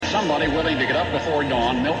somebody willing to get up before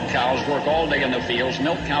dawn, milk cows, work all day in the fields,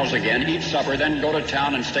 milk cows again, eat supper, then go to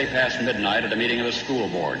town and stay past midnight at a meeting of the school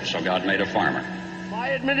board. So God made a farmer.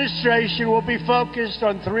 My administration will be focused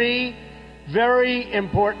on three very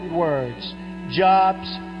important words: jobs,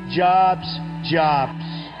 jobs, jobs.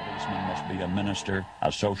 A policeman must be a minister,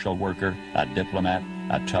 a social worker, a diplomat,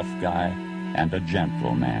 a tough guy, and a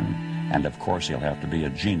gentleman. And of course he'll have to be a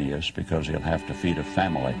genius because he'll have to feed a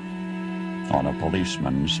family on a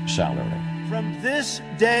policeman's salary. From this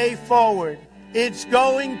day forward, it's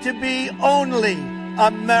going to be only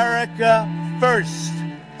America first.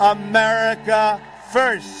 America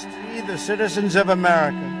first. We, the citizens of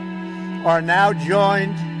America, are now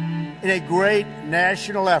joined in a great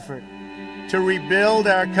national effort to rebuild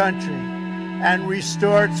our country and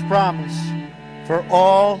restore its promise for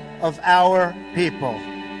all of our people.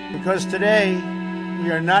 Because today,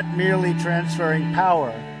 we are not merely transferring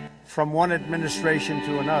power from one administration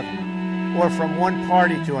to another, or from one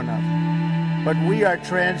party to another, but we are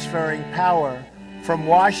transferring power from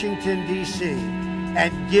Washington, D.C.,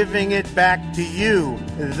 and giving it back to you,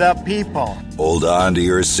 the people. Hold on to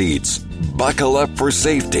your seats. Buckle up for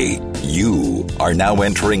safety. You are now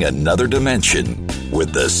entering another dimension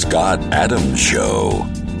with The Scott Adams Show.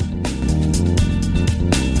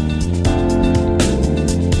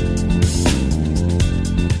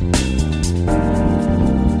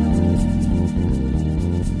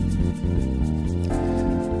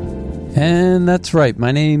 And that's right.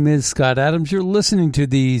 My name is Scott Adams. You're listening to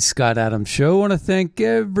the Scott Adams Show. I want to thank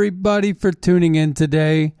everybody for tuning in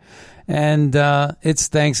today. And it's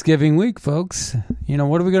Thanksgiving week, folks. You know,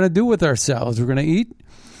 what are we going to do with ourselves? We're going to eat.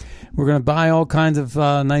 We're going to buy all kinds of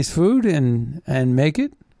nice food and make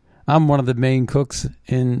it. I'm one of the main cooks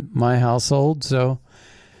in my household, so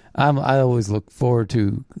I always look forward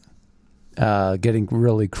to getting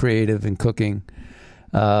really creative and cooking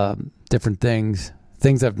different things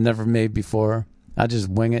I've never made before. I just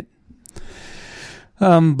wing it.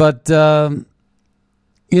 But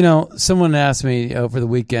you know, someone asked me over the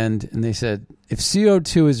weekend, and they said, if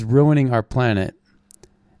CO2 is ruining our planet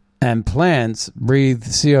and plants breathe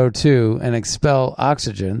CO2 and expel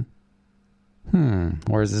oxygen,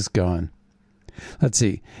 where's this going? Let's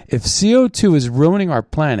see. If CO2 is ruining our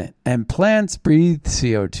planet and plants breathe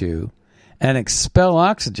CO2 and expel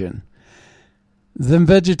oxygen, then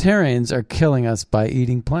vegetarians are killing us by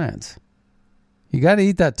eating plants. You got to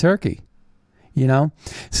eat that turkey, you know?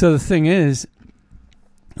 So the thing is,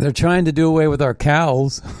 they're trying to do away with our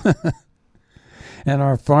cows and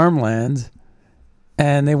our farmlands,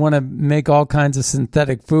 and they want to make all kinds of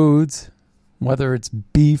synthetic foods, whether it's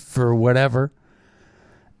beef or whatever,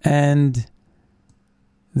 and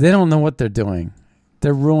they don't know what they're doing.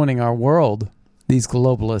 They're ruining our world, these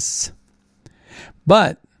globalists.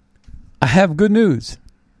 But I have good news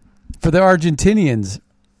for the Argentinians,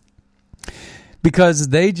 because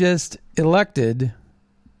they just elected,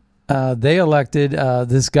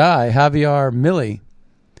 this guy, Javier Milei.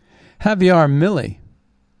 Javier Milei.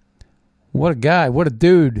 What a guy. What a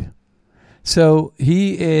dude. So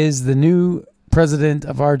he is the new president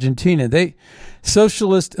of Argentina.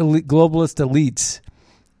 Socialist globalist elites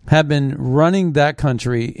have been running that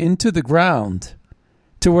country into the ground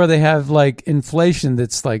to where they have like inflation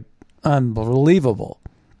that's like unbelievable.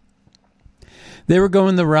 They were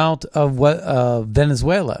going the route of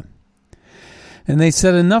Venezuela, and they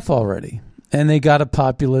said enough already, and they got a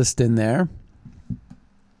populist in there.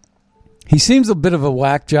 He seems a bit of a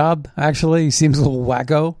whack job, actually. He seems a little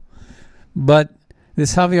wacko, but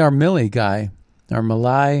this Javier Milei guy, or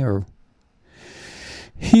Milei, or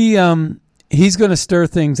he's going to stir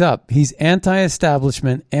things up. He's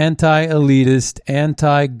anti-establishment, anti-elitist,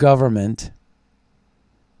 anti-government.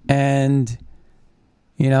 And,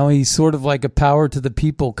 you know, he's sort of like a power to the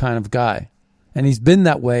people kind of guy. And he's been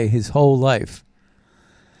that way his whole life.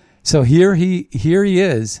 So here he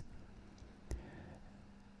is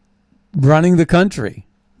running the country.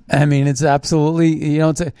 I mean, it's absolutely, you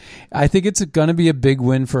know, I think it's going to be a big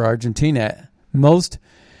win for Argentina. Most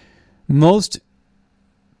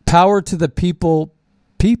power to the people.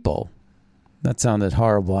 That sounded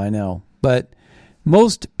horrible, I know. But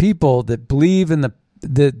most people that believe in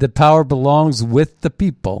the power belongs with the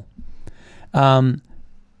people,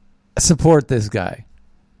 support this guy,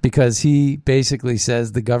 because he basically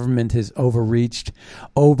says the government has overreached,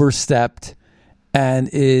 overstepped, and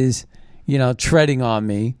is, you know, treading on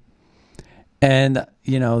me. And,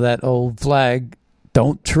 you know, that old flag,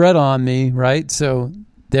 don't tread on me, right? So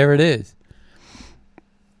there it is.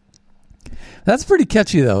 That's pretty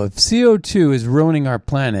catchy, though. If CO2 is ruining our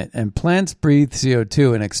planet and plants breathe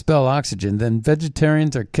CO2 and expel oxygen, then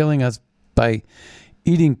vegetarians are killing us by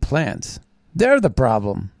eating plants. They're the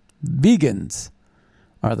problem. Vegans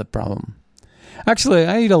are the problem. Actually,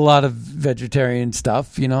 I eat a lot of vegetarian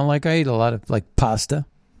stuff, like I eat a lot of like pasta.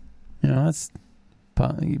 That's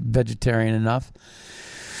vegetarian enough.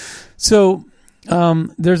 So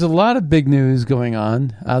there's a lot of big news going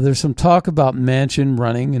on. There's some talk about Manchin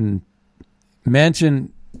running, and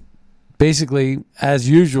Manchin basically, as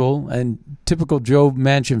usual, and typical Joe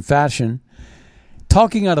Manchin fashion,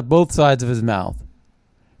 talking out of both sides of his mouth,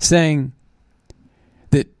 saying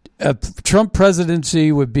that a Trump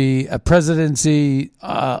presidency would be a presidency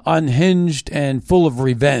unhinged and full of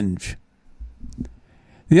revenge.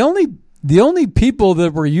 The only people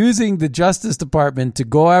that were using the Justice Department to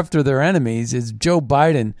go after their enemies is Joe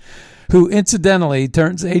Biden, who incidentally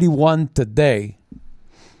turns 81 today.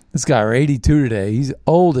 This guy, or 82 today. He's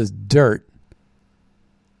old as dirt.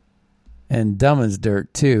 And dumb as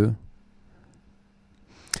dirt, too.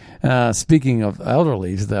 Speaking of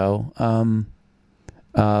elderlies, though,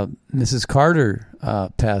 Mrs. Carter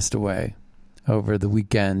passed away over the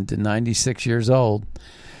weekend at 96 years old.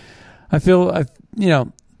 I feel,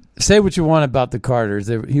 say what you want about the Carters.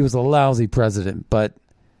 He was a lousy president, but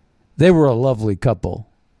they were a lovely couple.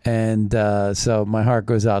 And so my heart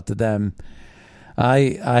goes out to them.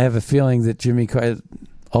 I have a feeling that Jimmy Carter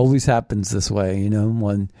always happens this way,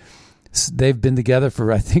 when they've been together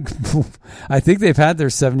for, I think they've had their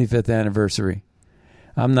 75th anniversary.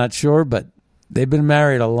 I'm not sure, but they've been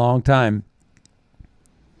married a long time.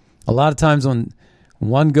 A lot of times when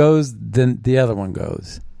one goes, then the other one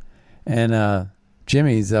goes. And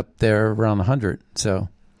Jimmy's up there around 100. So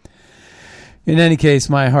in any case,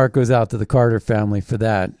 my heart goes out to the Carter family for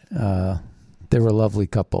that. They were a lovely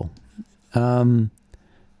couple. And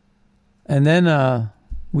then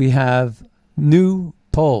we have new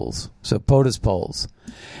polls, so POTUS polls,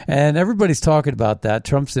 and everybody's talking about that.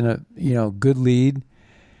 Trump's in a good lead,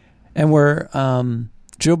 and where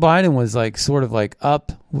Joe Biden was sort of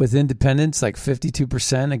up with independents,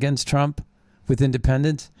 52% against Trump with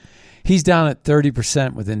independents. He's down at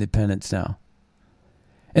 30% with independents now,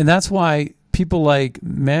 and that's why people like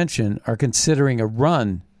Manchin are considering a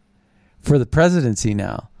run for the presidency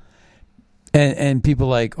now. And people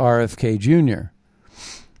like RFK Jr.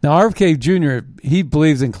 Now, RFK Jr., he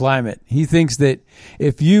believes in climate. He thinks that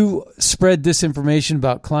if you spread disinformation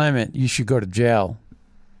about climate, you should go to jail.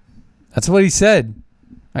 That's what he said.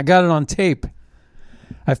 I got it on tape.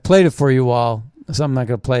 I've played it for you all, so I'm not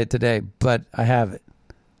going to play it today, but I have it.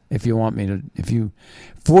 If you want me to, if you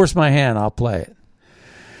force my hand, I'll play it.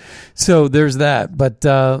 So there's that. But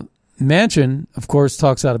Manchin, of course,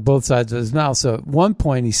 talks out of both sides of his mouth. So at one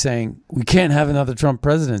point he's saying, we can't have another Trump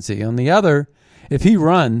presidency. On the other, if he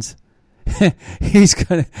runs,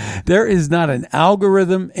 there is not an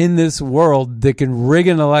algorithm in this world that can rig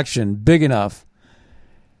an election big enough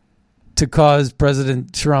to cause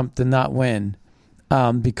President Trump to not win.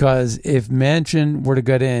 Because if Manchin were to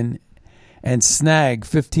get in and snag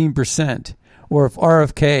 15%, or if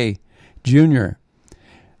RFK Jr.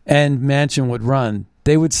 and Manchin would run,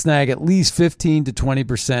 they would snag at least 15 to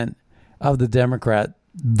 20% of the Democrat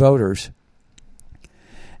voters.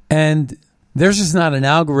 And there's just not an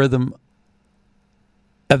algorithm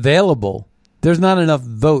available. There's not enough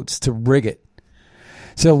votes to rig it.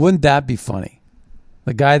 So wouldn't that be funny?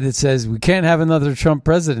 The guy that says we can't have another Trump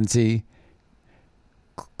presidency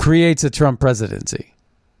creates a Trump presidency.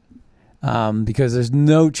 Because there's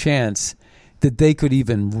no chance that they could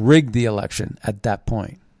even rig the election at that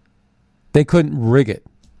point. They couldn't rig it,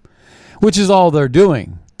 which is all they're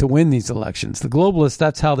doing to win these elections. The globalists,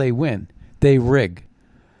 that's how they win. They rig.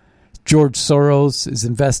 George Soros is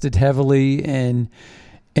invested heavily in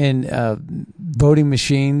voting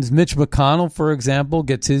machines. Mitch McConnell, for example,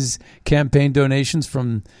 gets his campaign donations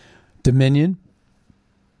from Dominion.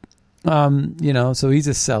 So he's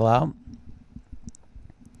a sellout.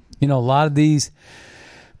 A lot of these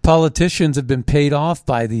politicians have been paid off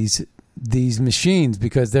by these machines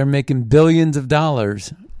because they're making billions of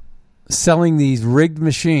dollars selling these rigged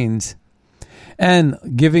machines and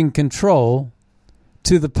giving control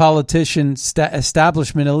to the politician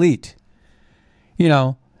establishment elite.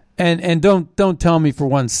 And don't tell me for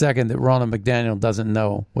 1 second that Ronna McDaniel doesn't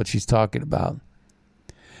know what she's talking about.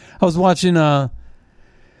 I was watching Maria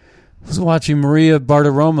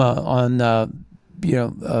Bartiromo on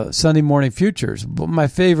Sunday Morning Futures. My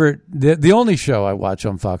favorite, the only show I watch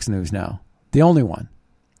on Fox News now, the only one,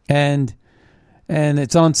 and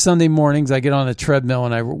it's on Sunday mornings. I get on a treadmill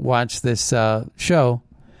and I watch this show,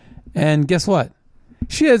 and guess what?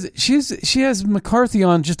 She has McCarthy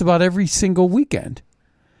on just about every single weekend,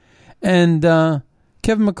 and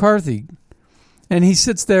Kevin McCarthy And he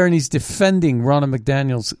sits there and he's defending Ronna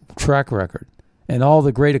McDaniel's track record and all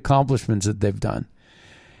the great accomplishments that they've done.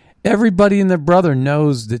 Everybody and their brother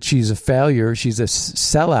knows that she's a failure. She's a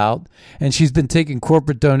sellout, and she's been taking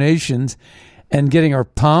corporate donations and getting her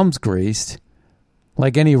palms greased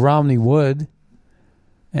like any Romney would.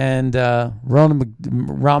 And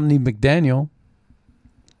Romney McDaniel.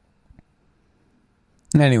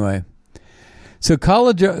 Anyway, so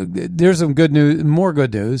there's some good news, more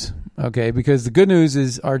good news, okay, because the good news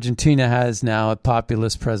is Argentina has now a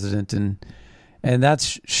populist president, and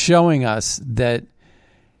that's showing us that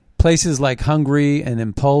places like Hungary and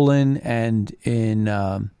in Poland and in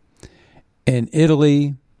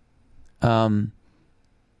Italy, they're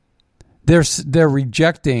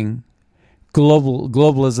rejecting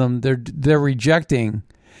globalism. They're rejecting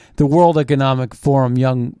the World Economic Forum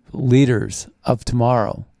young leaders of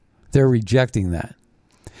tomorrow. They're rejecting that,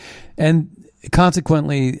 and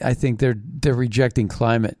consequently, I think they're rejecting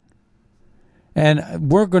climate,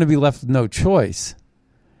 and we're going to be left with no choice.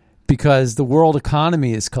 Because the world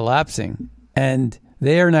economy is collapsing and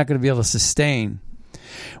they are not going to be able to sustain.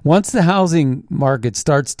 Once the housing market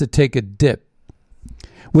starts to take a dip,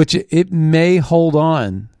 which it may hold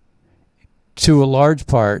on to a large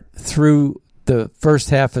part through the first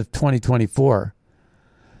half of 2024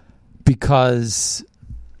 because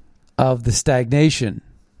of the stagnation.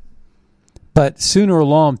 But sooner or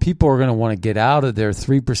later, people are going to want to get out of their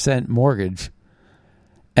 3% mortgage.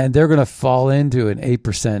 And they're going to fall into an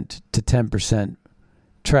 8% to 10%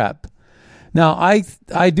 trap. Now, I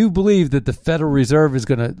do believe that the Federal Reserve is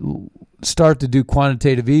going to start to do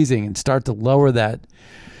quantitative easing and start to lower that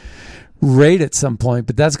rate at some point,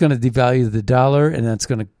 but that's going to devalue the dollar and that's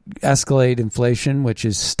going to escalate inflation, which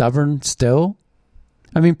is stubborn still.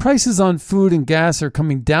 I mean, prices on food and gas are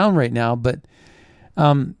coming down right now, but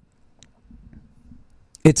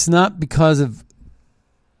it's not because of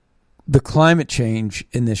the climate change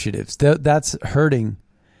initiatives. That's hurting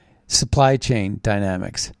supply chain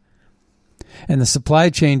dynamics. And the supply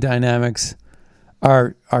chain dynamics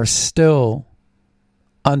are still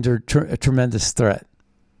under a tremendous threat.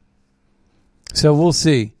 So we'll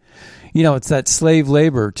see. You know, it's that slave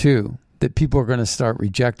labor, too, that people are going to start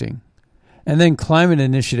rejecting. And then climate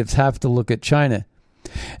initiatives have to look at China.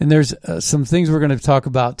 And there's some things we're going to talk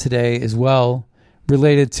about today as well,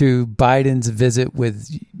 related to Biden's visit with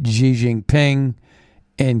Xi Jinping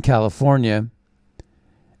in California.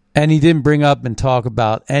 And he didn't bring up and talk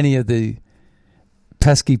about any of the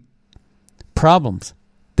pesky problems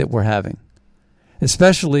that we're having,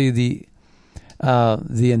 especially the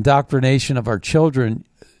indoctrination of our children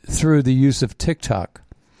through the use of TikTok,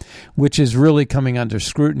 which is really coming under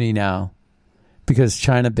scrutiny now because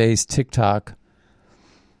China-based TikTok,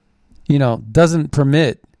 doesn't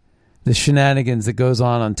permit the shenanigans that goes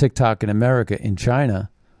on TikTok in America, in China.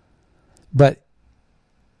 But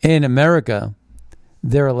in America,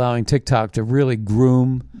 they're allowing TikTok to really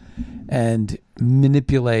groom and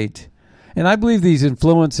manipulate. And I believe these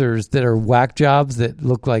influencers that are whack jobs that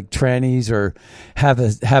look like trannies or have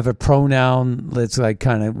a pronoun that's like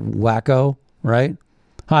kind of wacko, right?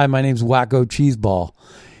 Hi, my name's Wacko Cheeseball.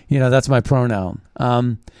 That's my pronoun.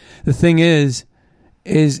 The thing is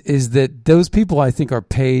that those people, I think, are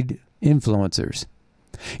paid influencers.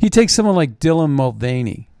 You take someone like Dylan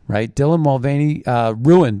Mulvaney, right? Dylan Mulvaney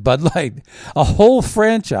ruined Bud Light, a whole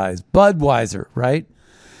franchise, Budweiser, right?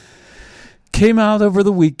 Came out over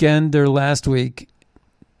the weekend or last week.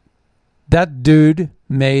 That dude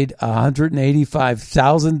made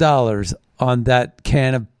 $185,000 on that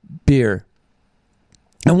can of beer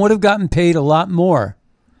and would have gotten paid a lot more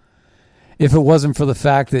if it wasn't for the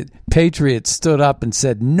fact that Patriots stood up and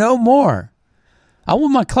said, no more. I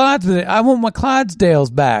want my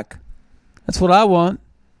Clydesdales back. That's what I want.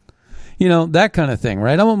 That kind of thing,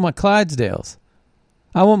 right? I want my Clydesdales.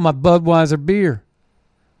 I want my Budweiser beer.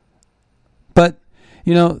 But,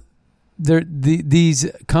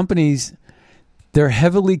 these companies, they're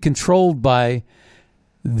heavily controlled by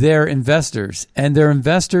their investors. And their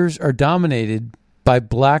investors are dominated by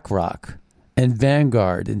BlackRock and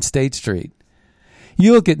Vanguard and State Street.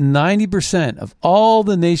 You look at 90% of all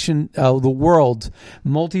the world's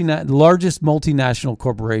largest multinational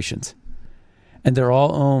corporations, and they're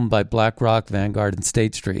all owned by BlackRock, Vanguard, and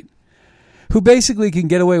State Street, who basically can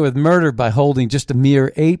get away with murder by holding just a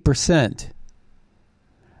mere 8%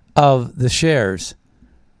 of the shares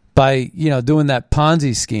by, doing that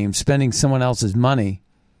Ponzi scheme, spending someone else's money,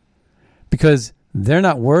 because they're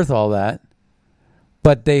not worth all that,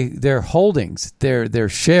 but their holdings, their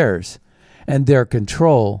shares, and their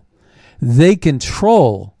control, they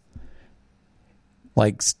control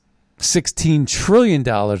like $16 trillion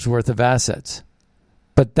worth of assets.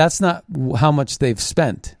 But that's not how much they've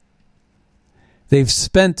spent. They've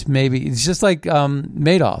spent maybe, it's just like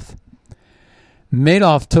Madoff.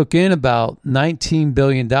 Madoff took in about $19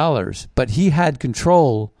 billion, but he had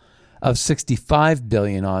control of $65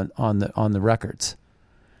 billion on the records.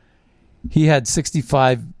 He had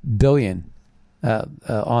 $65 billion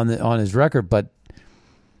on his record, but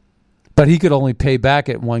he could only pay back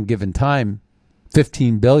at one given time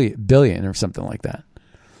 $15 billion or something like that.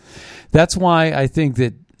 That's why I think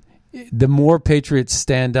that the more patriots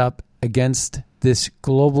stand up against this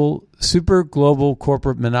super global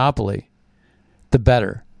corporate monopoly, the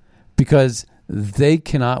better, because they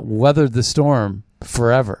cannot weather the storm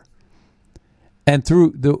forever. And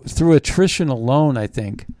through attrition alone, I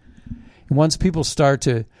think, once people start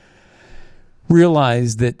to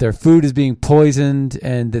realize that their food is being poisoned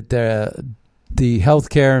and that the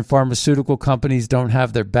healthcare and pharmaceutical companies don't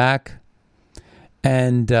have their back,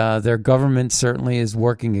 and their government certainly is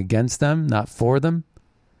working against them, not for them,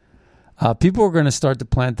 people are going to start to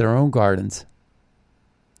plant their own gardens.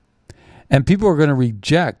 And people are going to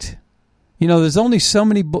reject. There's only so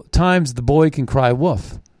many times the boy can cry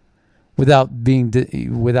wolf without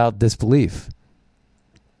disbelief.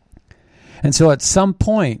 And so at some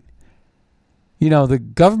point, the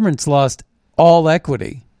government's lost all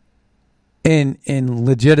equity in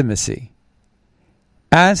legitimacy,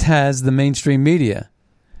 as has the mainstream media.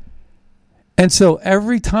 And so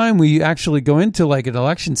every time we actually go into like an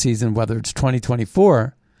election season, whether it's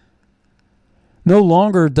 2024, no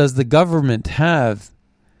longer does the government have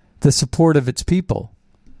the support of its people.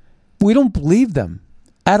 We don't believe them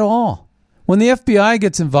at all. When the FBI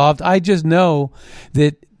gets involved, I just know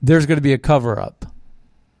that there's going to be a cover-up.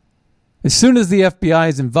 As soon as the FBI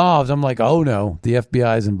is involved, I'm like, oh no, the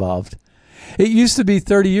FBI is involved. It used to be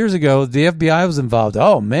 30 years ago, the FBI was involved.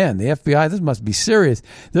 Oh man, the FBI, this must be serious.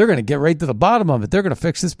 They're going to get right to the bottom of it. They're going to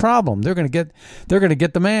fix this problem. They're going to get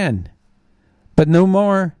the man. But no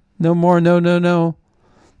more. No.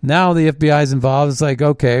 Now the FBI is involved. It's like,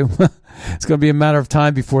 okay, it's going to be a matter of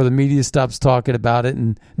time before the media stops talking about it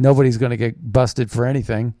and nobody's going to get busted for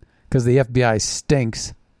anything because the FBI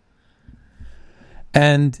stinks.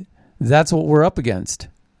 And that's what we're up against.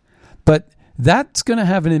 But that's going to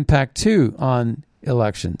have an impact, too, on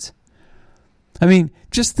elections. I mean,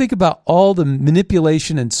 just think about all the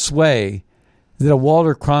manipulation and sway that a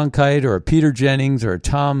Walter Cronkite or a Peter Jennings or a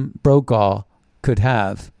Tom Brokaw could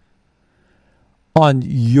have on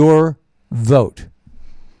your vote.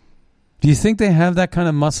 Do you think they have that kind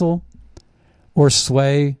of muscle or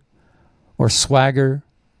sway or swagger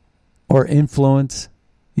or influence?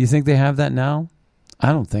 You think they have that now?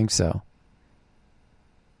 I don't think so.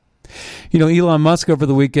 Elon Musk over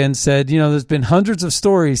the weekend said, there's been hundreds of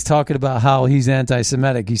stories talking about how he's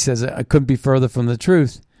anti-Semitic. He says, I couldn't be further from the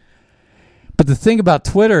truth. But the thing about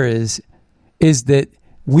Twitter is that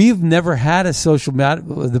we've never had a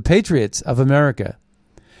the patriots of America,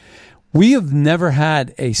 we have never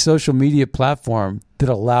had a social media platform that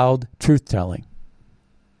allowed truth-telling.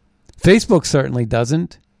 Facebook certainly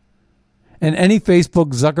doesn't. And any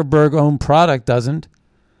Facebook Zuckerberg-owned product doesn't.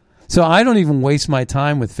 So I don't even waste my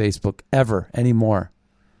time with Facebook ever anymore.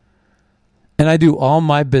 And I do all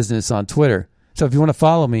my business on Twitter. So if you want to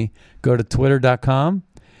follow me, go to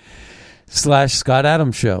twitter.com/Scott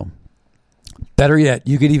Adams Show. Better yet,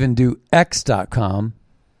 you could even do x.com/Scott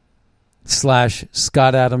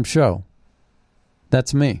Adams Show.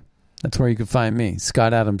 That's me. That's where you can find me.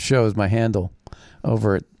 Scott Adams Show is my handle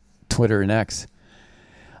over at Twitter and X.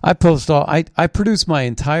 I produce my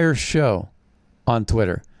entire show on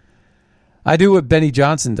Twitter. I do what Benny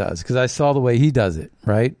Johnson does because I saw the way he does it,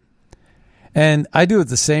 right? And I do it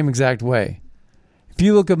the same exact way. If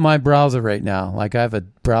you look at my browser right now, like I have a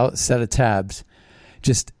set of tabs,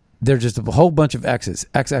 they're just a whole bunch of X's,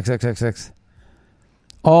 X.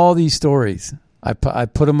 All these stories, I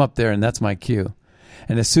put them up there, and that's my cue.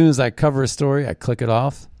 And as soon as I cover a story, I click it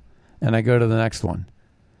off, and I go to the next one.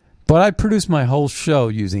 But I produce my whole show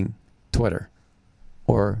using Twitter.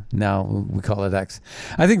 Or now we call it X.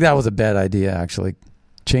 I think that was a bad idea, actually,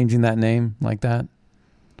 changing that name like that.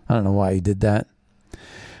 I don't know why he did that.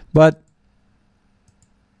 But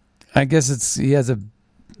I guess he has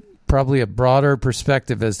probably a broader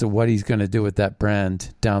perspective as to what he's going to do with that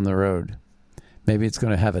brand down the road. Maybe it's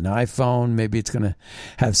going to have an iPhone. Maybe it's going to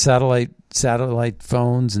have satellite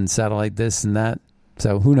phones and satellite this and that.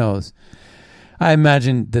 So who knows? I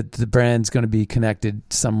imagine that the brand's going to be connected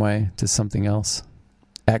some way to something else.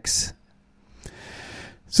 X.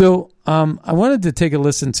 So I wanted to take a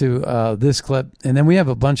listen to this clip, and then we have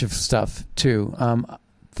a bunch of stuff too.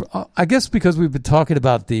 I guess because we've been talking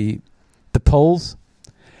about the polls,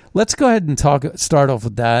 let's go ahead and start off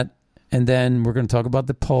with that, and then we're going to talk about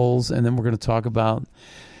the polls, and then we're going to talk about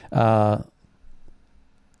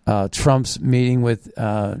Trump's meeting with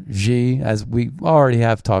Xi, as we already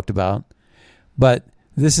have talked about. But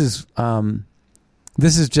this is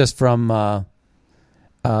just from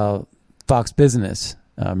Fox Business,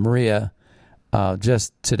 Maria,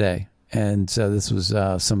 just today. And so this was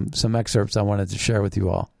some excerpts I wanted to share with you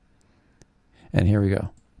all. And here we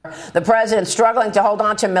go. The president struggling to hold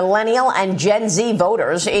on to millennial and Gen Z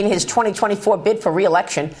voters in his 2024 bid for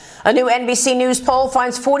re-election. A new NBC News poll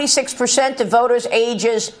finds 46% of voters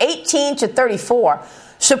ages 18 to 34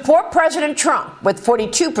 support President Trump, with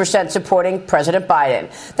 42% supporting President Biden.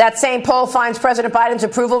 That same poll finds President Biden's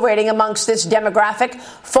approval rating amongst this demographic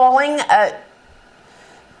falling,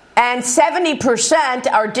 and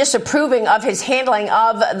 70% are disapproving of his handling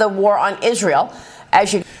of the war on Israel.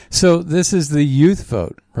 So this is the youth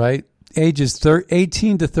vote, right? Ages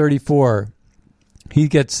 18 to 34.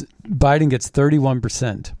 Biden gets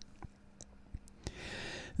 31%.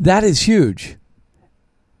 That is huge.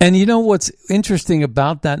 And you know what's interesting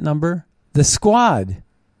about that number? The squad,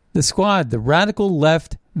 the radical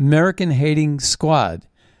left, American-hating squad.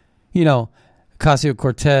 You know,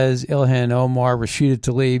 Ocasio-Cortez, Ilhan Omar, Rashida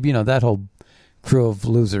Tlaib, that whole crew of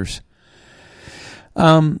losers.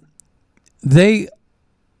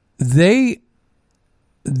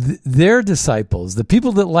 Their disciples, the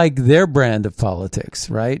people that like their brand of politics,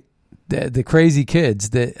 right? The crazy kids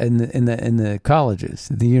that in the colleges,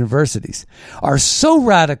 the universities, are so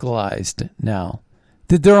radicalized now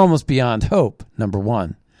that they're almost beyond hope. Number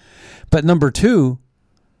one, but number two,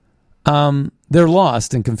 they're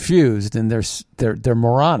lost and confused, and they're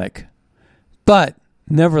moronic. But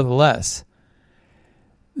nevertheless,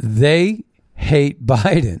 they hate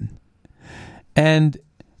Biden, and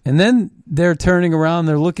then they're turning around.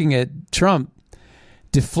 They're looking at Trump,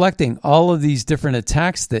 deflecting all of these different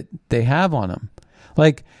attacks that they have on him.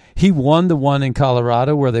 Like, he won the one in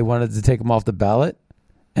Colorado where they wanted to take him off the ballot.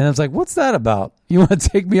 And I was like, what's that about? You want to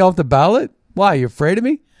take me off the ballot? Why? You afraid of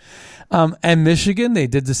me? And Michigan, they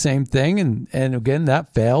did the same thing. And again,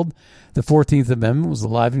 that failed. The 14th Amendment was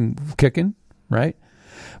alive and kicking, right?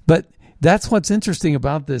 But that's what's interesting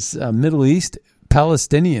about this Middle East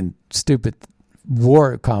Palestinian stupid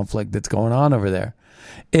war conflict that's going on over there,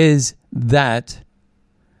 is that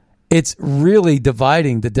it's really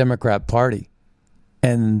dividing the Democrat Party.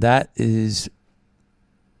 And that is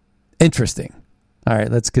interesting. All right,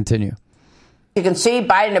 let's continue. You can see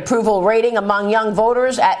Biden approval rating among young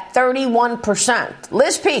voters at 31%.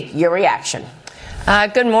 Liz Peek, your reaction.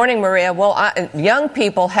 Good morning, Maria. Well, young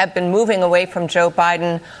people have been moving away from Joe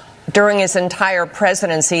Biden during his entire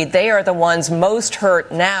presidency. They are the ones most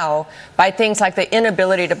hurt now by things like the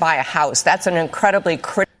inability to buy a house. That's an incredibly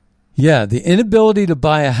critical. Yeah, the inability to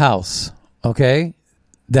buy a house, okay?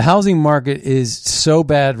 The housing market is so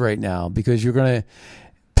bad right now because you're going to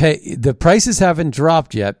pay. The prices haven't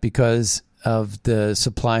dropped yet because of the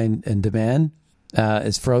supply and demand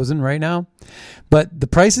is frozen right now. But the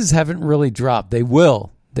prices haven't really dropped. They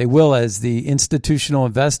will. They will, as the institutional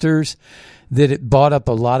investors that it bought up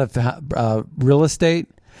a lot of real estate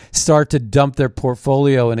start to dump their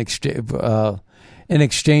portfolio in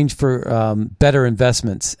exchange for better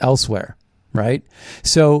investments elsewhere, right?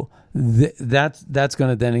 So that's going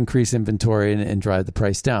to then increase inventory and drive the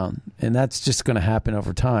price down, and that's just going to happen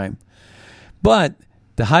over time. But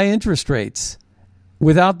the high interest rates,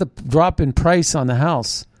 without the drop in price on the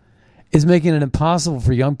house, is making it impossible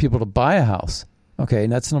for young people to buy a house. Okay,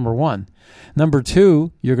 and that's number one. Number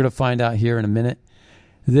two, you're going to find out here in a minute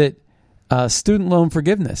that student loan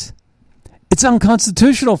forgiveness, it's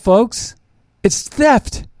unconstitutional, folks. It's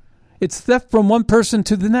theft. It's theft from one person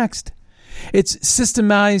to the next. It's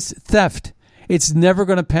systemized theft. It's never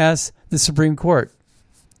going to pass the Supreme Court.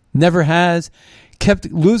 Never has.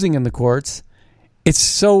 Kept losing in the courts. It's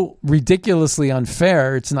so ridiculously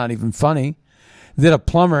unfair, it's not even funny, that a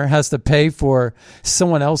plumber has to pay for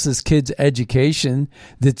someone else's kid's education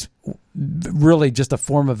that's really just a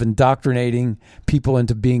form of indoctrinating people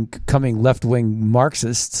into becoming left-wing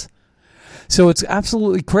Marxists. So it's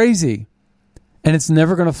absolutely crazy. And it's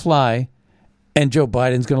never going to fly. And Joe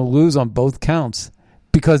Biden's going to lose on both counts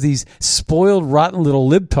because these spoiled, rotten little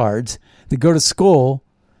libtards that go to school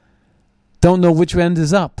don't know which end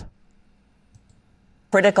is up.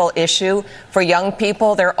 Critical issue for young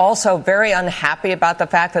people. They're also very unhappy about the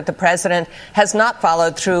fact that the president has not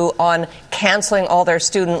followed through on canceling all their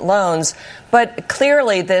student loans. But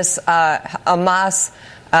clearly this Hamas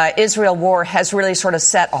Israel war has really sort of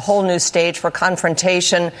set a whole new stage for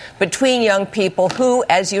confrontation between young people who,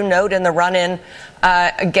 as you note in the run-in,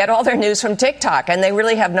 get all their news from TikTok, and they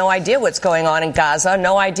really have no idea what's going on in Gaza,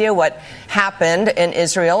 no idea what happened in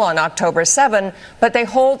Israel on October 7, but they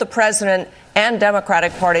hold the president and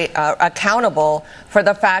Democratic Party accountable for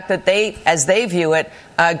the fact that they, as they view it,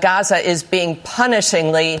 Gaza is being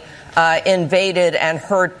punishingly invaded and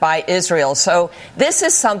hurt by Israel. So this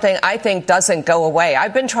is something I think doesn't go away.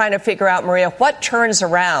 I've been trying to figure out, Maria, what turns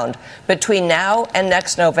around between now and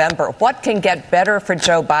next November? What can get better for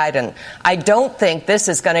Joe Biden? I don't think this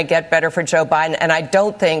is going to get better for Joe Biden, and I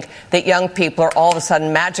don't think that young people are all of a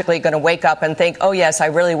sudden magically going to wake up and think, oh, yes, I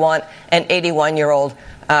really want an 81-year-old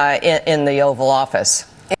in the Oval Office.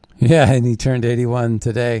 Yeah, and he turned 81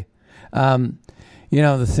 today.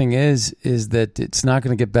 The thing is that it's not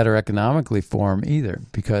going to get better economically for him either,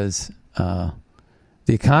 because the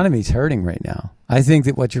economy's hurting right now. I think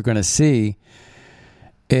that what you're going to see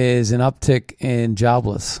is an uptick in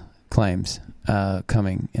jobless claims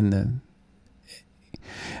coming in the.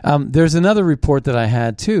 There's another report that I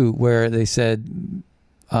had too, where they said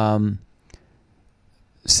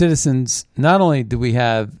citizens. Not only do we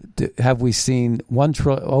have we seen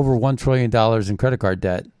over $1 trillion in credit card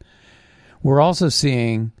debt. We're also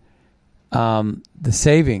seeing the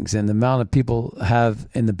savings and the amount of people have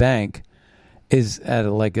in the bank is at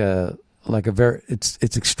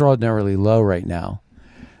it's extraordinarily low right now,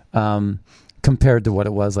 compared to what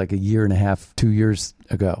it was like a year and a half, 2 years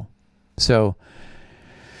ago. So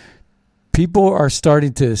people are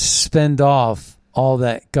starting to spend off all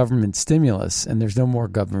that government stimulus, and there's no more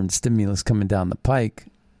government stimulus coming down the pike.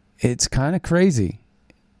 It's kind of crazy.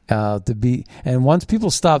 And once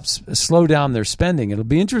people slow down their spending, it'll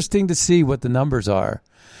be interesting to see what the numbers are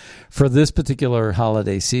for this particular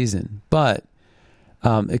holiday season. But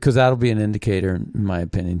because that'll be an indicator, in my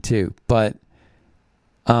opinion, too. But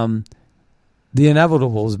the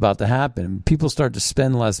inevitable is about to happen. People start to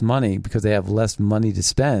spend less money because they have less money to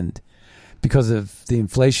spend because of the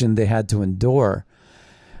inflation they had to endure.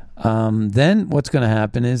 Then what's going to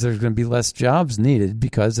happen is there's going to be less jobs needed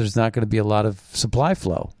because there's not going to be a lot of supply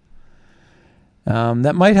flow.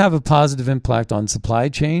 That might have a positive impact on supply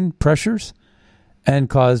chain pressures and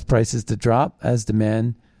cause prices to drop as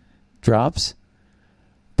demand drops,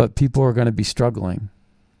 but people are going to be struggling.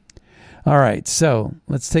 All right, so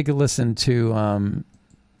let's take a listen to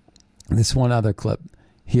this one other clip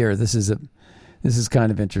here. This is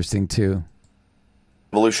kind of interesting too.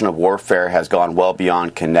 Evolution of warfare has gone well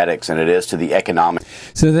beyond kinetics, and it is to the economic.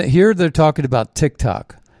 So here they're talking about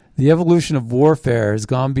TikTok. The evolution of warfare has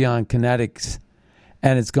gone beyond kinetics,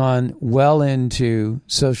 and it's gone well into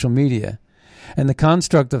social media. And the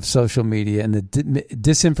construct of social media and the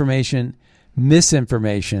disinformation,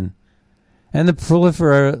 misinformation, and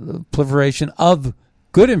the proliferation of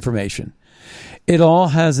good information, it all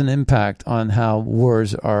has an impact on how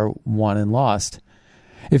wars are won and lost.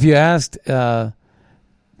 If you asked,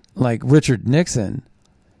 like Richard Nixon,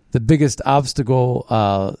 the biggest obstacle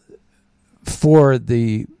for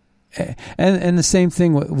the... And the same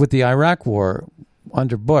thing with the Iraq war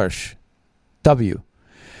under Bush W.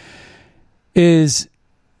 is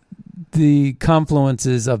the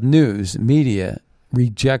confluences of news, media,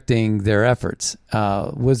 rejecting their efforts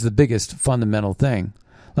was the biggest fundamental thing.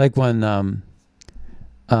 Like when,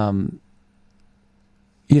 the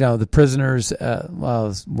prisoners,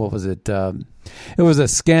 what was it? It was a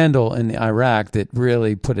scandal in Iraq that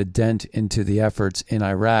really put a dent into the efforts in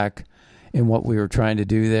Iraq in what we were trying to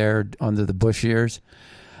do there under the Bush years.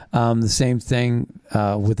 The same thing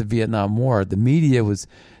with the Vietnam War. The media was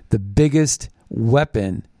the biggest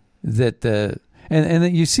weapon that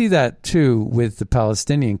and you see that too with the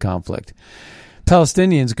Palestinian conflict.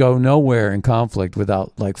 Palestinians go nowhere in conflict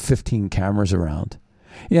without like 15 cameras around.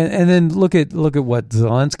 Yeah, and then look at what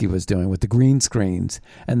Zelensky was doing with the green screens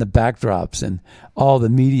and the backdrops and all the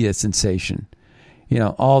media sensation.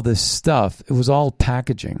 All this stuff. It was all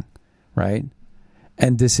packaging, right?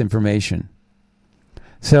 And disinformation.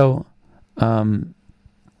 So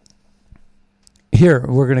here,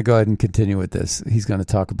 we're going to go ahead and continue with this. He's going to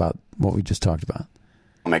talk about what we just talked about.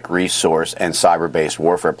 Resource and cyber-based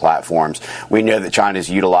warfare platforms. We know that China is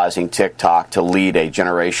utilizing TikTok to lead a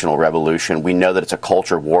generational revolution. We know that it's a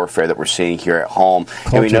culture warfare that we're seeing here at home.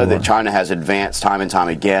 And we know that China has advanced time and time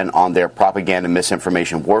again on their propaganda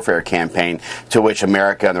misinformation warfare campaign, to which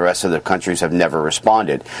America and the rest of the countries have never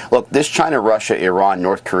responded. Look, this China, Russia, Iran,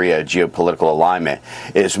 North Korea geopolitical alignment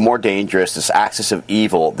is more dangerous, this axis of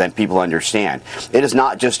evil, than people understand. It is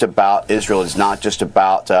not just about Israel. It is not just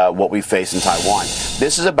about what we face in Taiwan. This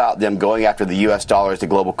This is about them going after the U.S. dollar as the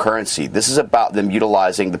global currency. This is about them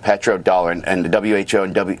utilizing the petrodollar and the WHO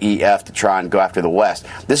and WEF to try and go after the West.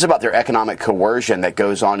 This is about their economic coercion that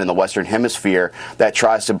goes on in the Western Hemisphere that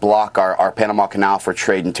tries to block our Panama Canal for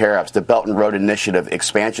trade and tariffs, the Belt and Road Initiative,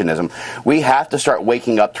 expansionism. We have to start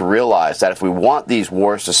waking up to realize that if we want these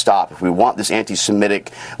wars to stop, if we want this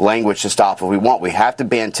anti-Semitic language to stop, we have to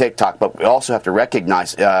ban TikTok, but we also have to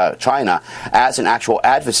recognize China as an actual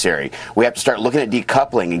adversary. We have to start looking at decoupling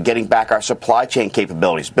and getting back our supply chain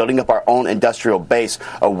capabilities, building up our own industrial base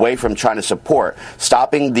away from China's support,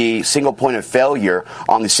 stopping the single point of failure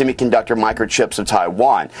on the semiconductor microchips of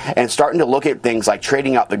Taiwan, and starting to look at things like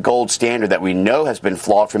trading out the gold standard that we know has been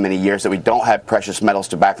flawed for many years, that we don't have precious metals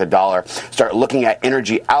to back the dollar, start looking at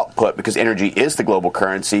energy output because energy is the global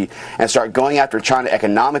currency, and start going after China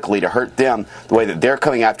economically to hurt them the way that they're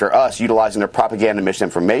coming after us, utilizing their propaganda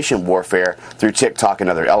misinformation warfare through TikTok and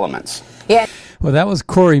other elements. Yeah. Well, that was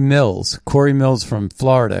Corey Mills. Corey Mills from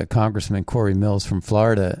Florida, Congressman Corey Mills from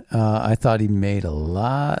Florida. I thought he made a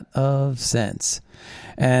lot of sense.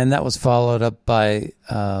 And that was followed up by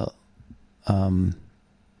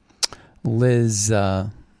Liz, I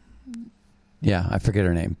forget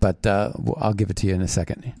her name, but I'll give it to you in a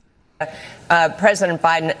second. President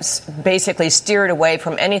Biden basically steered away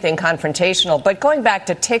from anything confrontational. But going back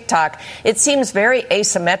to TikTok, it seems very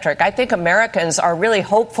asymmetric. I think Americans are really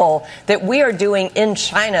hopeful that we are doing in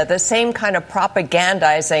China the same kind of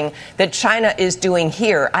propagandizing that China is doing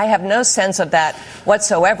here. I have no sense of that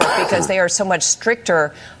whatsoever because they are so much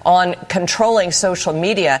stricter on controlling social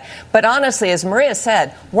media. But honestly, as Maria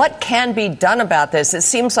said, what can be done about this? It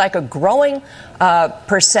seems like a growing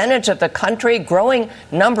percentage of the country, growing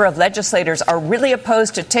number of legislators are really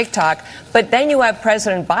opposed to TikTok. But then you have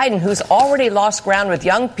President Biden, who's already lost ground with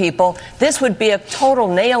young people. This would be a total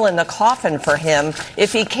nail in the coffin for him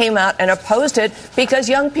if he came out and opposed it because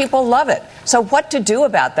young people love it. So what to do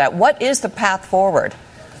about that? What is the path forward?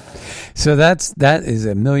 So that is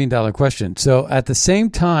 $1 million question. So at the same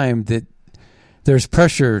time that there's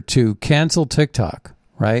pressure to cancel TikTok,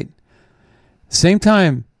 right? Same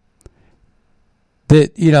time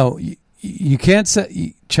that, you can't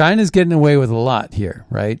say China's getting away with a lot here,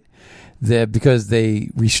 right? Because they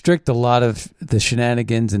restrict a lot of the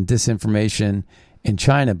shenanigans and disinformation in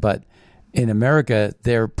China, but in America,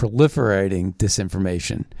 they're proliferating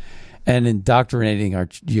disinformation and indoctrinating our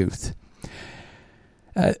youth.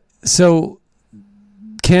 So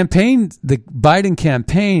the Biden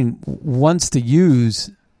campaign wants to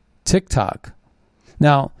use TikTok.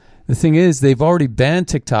 Now, the thing is, they've already banned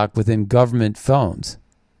TikTok within government phones,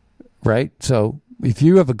 right? So if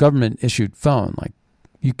you have a government-issued phone, like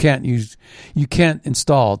you can't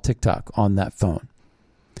install TikTok on that phone.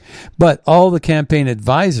 But all the campaign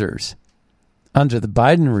advisors under the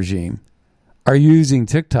Biden regime are using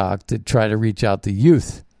TikTok to try to reach out to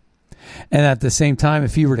youth. And at the same time,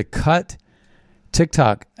 if he were to cut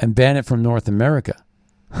TikTok and ban it from North America,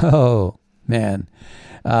 oh, man,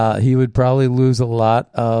 he would probably lose a lot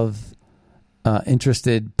of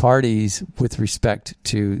interested parties with respect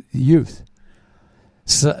to youth.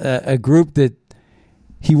 So, a group that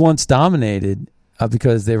he once dominated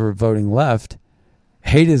because they were voting left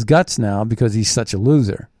hate his guts now because he's such a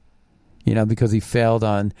loser, because he failed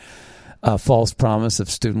on a false promise of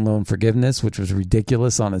student loan forgiveness, which was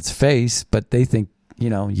ridiculous on its face, but they think,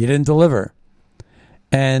 you didn't deliver.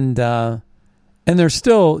 And there's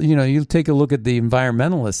still, you take a look at the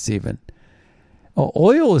environmentalists even.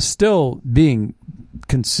 Oil is still being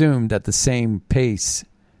consumed at the same pace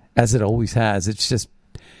as it always has. It's just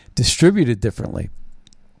distributed differently.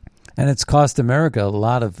 And it's cost America a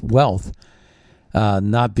lot of wealth,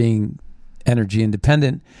 not being energy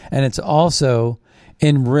independent. And it's also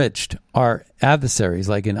enriched our adversaries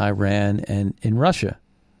like in Iran and in Russia,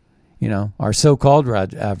 our so-called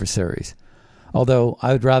adversaries. Although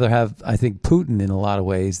I would rather have, I think, Putin in a lot of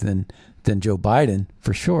ways than Joe Biden,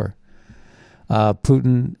 for sure.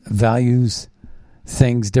 Putin values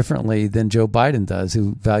things differently than Joe Biden does,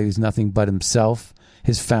 who values nothing but himself,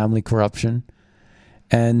 his family corruption,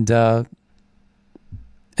 and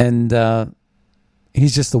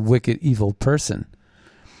he's just a wicked, evil person.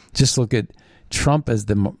 Just look at Trump as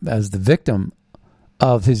the victim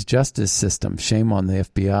of his justice system. Shame on the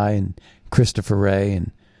FBI and Christopher Wray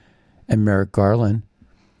and Merrick Garland.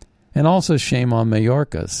 And also shame on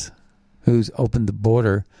Mayorkas, who's opened the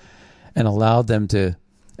border and allowed them to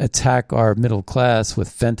attack our middle class with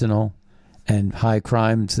fentanyl and high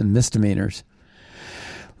crimes and misdemeanors.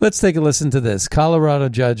 Let's take a listen to this. Colorado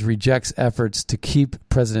judge rejects efforts to keep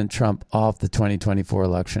President Trump off the 2024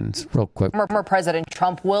 elections. Real quick. Former President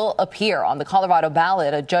Trump will appear on the Colorado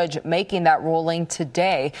ballot, a judge making that ruling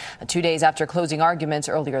today, 2 days after closing arguments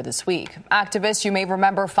earlier this week. Activists, you may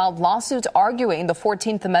remember, filed lawsuits arguing the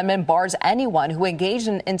 14th Amendment bars anyone who engaged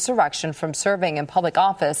in insurrection from serving in public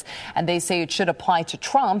office, and they say it should apply to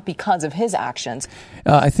Trump because of his actions.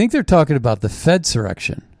 I think they're talking about the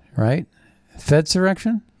Fedsurrection, right?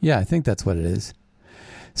 Fedsurrection? Yeah, I think that's what it is.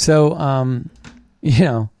 So,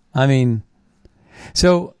 Joe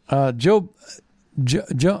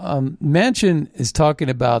Manchin is talking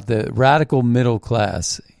about the radical middle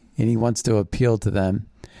class, and he wants to appeal to them.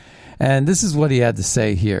 And this is what he had to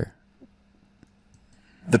say here.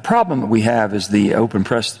 The problem that we have is the open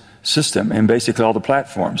press system and basically all the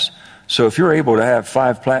platforms. So if you're able to have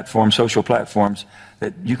 5 platforms, social platforms,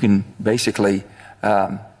 that you can basically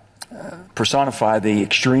personify the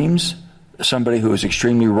extremes, somebody who is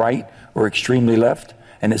extremely right or extremely left,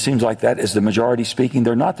 and it seems like that is the majority speaking.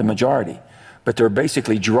 They're not the majority, but they're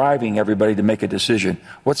basically driving everybody to make a decision.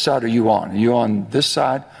 What side are you on? Are you on this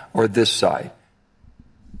side or this side?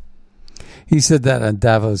 He said that on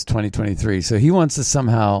Davos 2023. So he wants to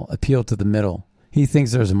somehow appeal to the middle. He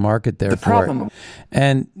thinks there's a market there for it.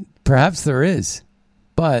 And perhaps there is,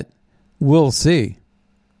 but we'll see.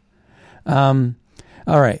 All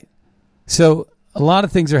right. So a lot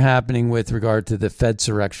of things are happening with regard to the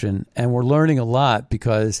Fedsurrection, and we're learning a lot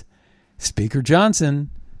because Speaker Johnson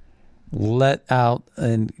let out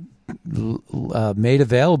and made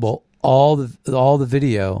available all the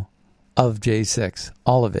video of J6,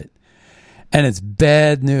 all of it. And it's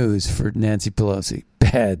bad news for Nancy Pelosi.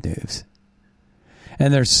 Bad news.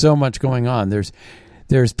 And there's so much going on. There's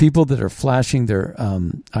people that are flashing their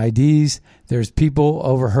IDs. There's people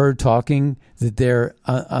overheard talking that they're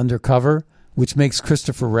undercover, which makes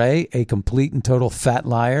Christopher Wray a complete and total fat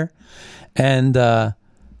liar. And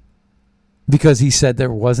because he said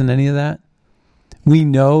there wasn't any of that. We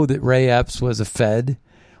know that Ray Epps was a Fed.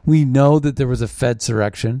 We know that there was a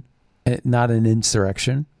Fedsurrection, not an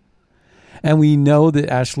insurrection. And we know that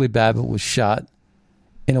Ashley Babbitt was shot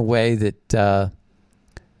in a way that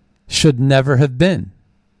should never have been.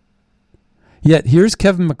 Yet here's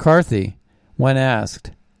Kevin McCarthy when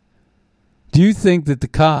asked, do you think that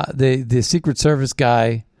the Secret Service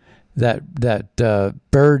guy, that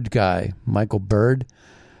Byrd guy, Michael Byrd,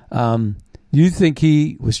 do you think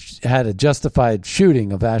he had a justified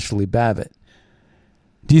shooting of Ashley Babbitt?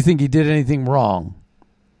 Do you think he did anything wrong?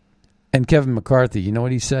 And Kevin McCarthy, you know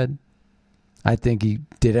what he said? I think he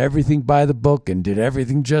did everything by the book and did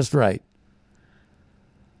everything just right.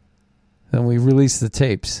 Then we released the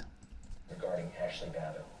tapes. Regarding Ashley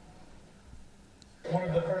Babbitt. One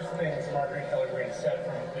of the first things Margaret Kelly Green said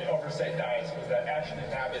from the oversight dais was that Ashley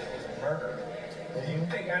Babbitt was murdered. Do you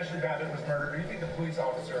think Ashley Babbitt was murdered, or do you think the police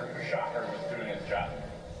officer who shot her was doing his job?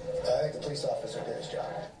 I think the police officer did his job.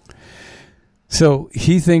 So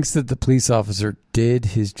he thinks that the police officer did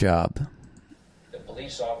his job. The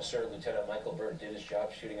police officer, Lieutenant Michael Byrd, did his job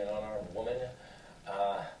shooting an unarmed woman?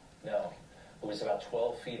 No. Who was about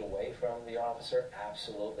 12 feet away from the officer?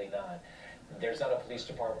 Absolutely not. There's not a police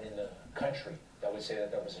department in the country that would say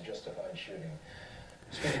that that was a justified shooting.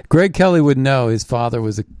 Greg Kelly would know. His father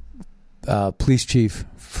was a police chief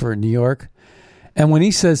for New York. And when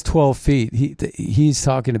he says 12 feet, he's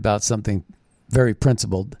talking about something very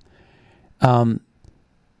principled. It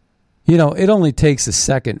only takes a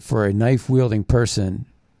second for a knife-wielding person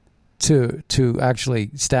to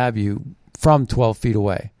actually stab you from 12 feet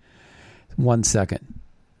away. 1 second.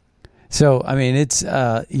 So, I mean, it's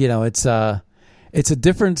a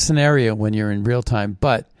different scenario when you're in real time,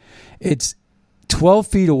 but it's 12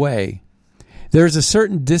 feet away. There's a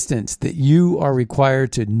certain distance that you are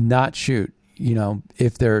required to not shoot,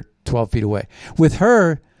 if they're 12 feet away. With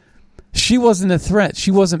her, she wasn't a threat.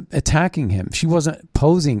 She wasn't attacking him. She wasn't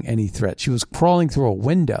posing any threat. She was crawling through a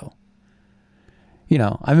window. We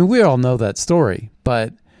all know that story,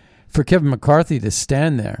 but for Kevin McCarthy to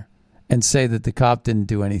stand there and say that the cop didn't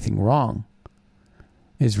do anything wrong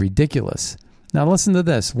is ridiculous. Now listen to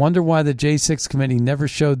this. Wonder why the J6 committee never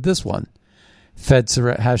showed this one.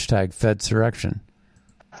 Hashtag Fedsurrection.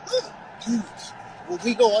 Well,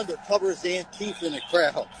 we go undercover as Antifa in the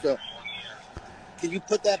crowd, so can you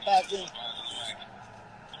put that back in?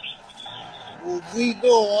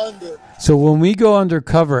 So when we go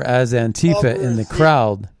undercover as Antifa in the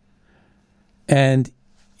crowd, and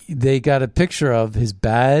they got a picture of his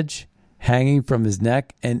badge hanging from his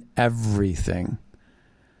neck and everything.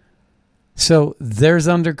 So there's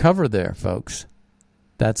undercover there, folks.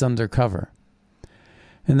 That's undercover.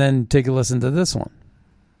 And then take a listen to this one.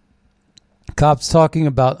 Cops talking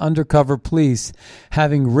about undercover police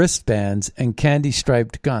having wristbands and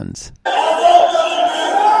candy-striped guns. There's a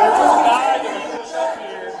guy that was up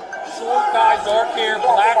here, short guy, dark hair,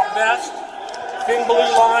 black vest, thin blue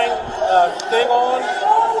line thing on,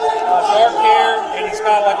 dark hair, and he's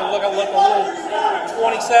got like a little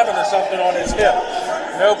 27 or something on his hip.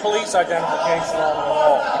 No police identification on him at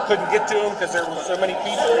all. I couldn't get to him because there were so many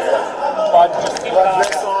people. But just keep an eye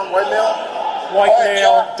on white male. White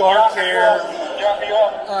male, dark hair.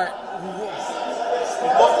 All right.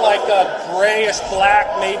 It looked like a grayish black,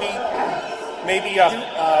 maybe a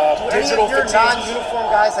digital fatigue. Do any of your non-uniform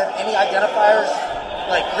guys have any identifiers?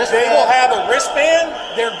 Like wristband? They will have a wristband.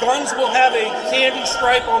 Their guns will have a candy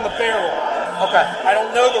stripe on the barrel. Okay. I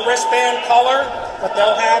don't know the wristband color, but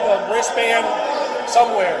they'll have a wristband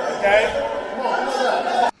somewhere, okay?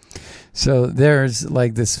 So there's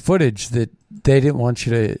like this footage that they didn't want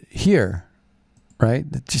you to hear, right?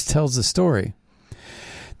 That just tells the story.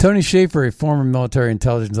 Tony Shaffer, a former military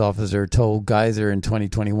intelligence officer, told Geiser in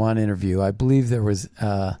 2021 interview, I believe there was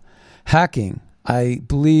hacking. I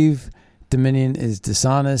believe Dominion is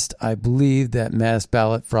dishonest. I believe that mass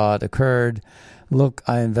ballot fraud occurred. Look,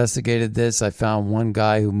 I investigated this. I found one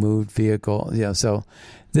guy who moved vehicle. So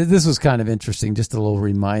this was kind of interesting. Just a little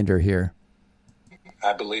reminder here.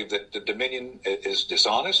 I believe that the Dominion is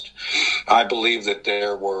dishonest. I believe that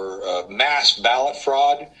there were mass ballot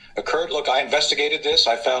fraud occurred. Look, I investigated this.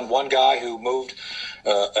 I found one guy who moved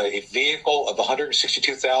a vehicle of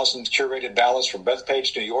 162,000 curated ballots from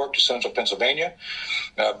Bethpage, New York to Central Pennsylvania.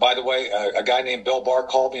 By the way, a guy named Bill Barr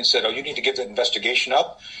called me and said, you need to give that investigation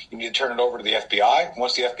up. You need to turn it over to the FBI.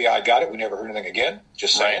 Once the FBI got it, we never heard anything again.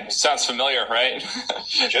 Just saying. Right. Sounds familiar, right?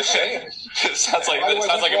 Just saying. It sounds like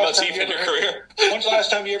a motif in your career. When's the last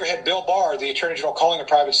time you ever had Bill Barr, the Attorney General, calling a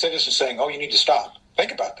private citizen saying, you need to stop?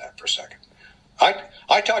 Think about that for a second.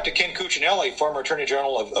 I talked to Ken Cuccinelli, former Attorney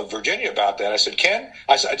General of Virginia, about that. I said, Ken,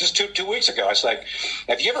 just two weeks ago, I was like,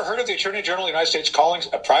 have you ever heard of the Attorney General of the United States calling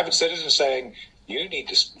a private citizen saying, you need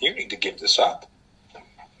to give this up?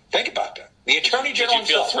 Think about that. The Attorney General Did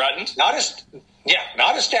you feel threatened? Not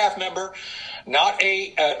a staff member, not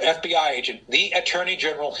a FBI agent, the Attorney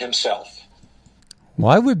General himself.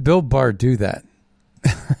 Why would Bill Barr do that?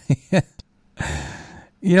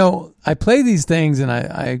 I play these things and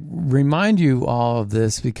I remind you all of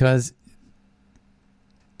this because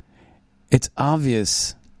it's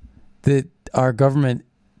obvious that our government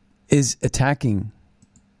is attacking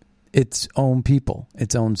its own people,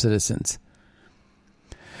 its own citizens.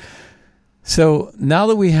 So now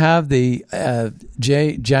that we have the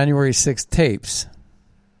January 6th tapes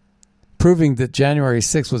proving that January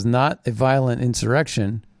 6th was not a violent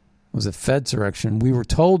insurrection, was a Fedsurrection. We were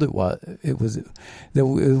told it wasn't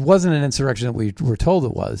an insurrection that we were told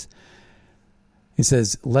it was. He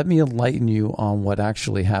says, let me enlighten you on what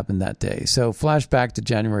actually happened that day. So flashback to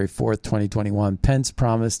January 4th, 2021. Pence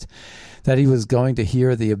promised that he was going to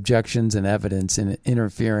hear the objections and evidence and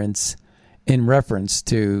interference in reference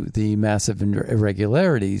to the massive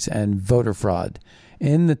irregularities and voter fraud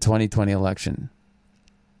in the 2020 election.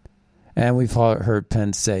 And we've heard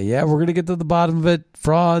Pence say, we're going to get to the bottom of it.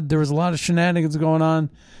 Fraud. There was a lot of shenanigans going on.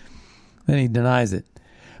 Then he denies it.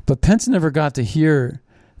 But Pence never got to hear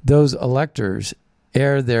those electors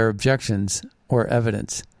air their objections or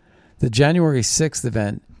evidence. The January 6th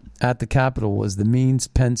event at the Capitol was the means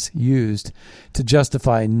Pence used to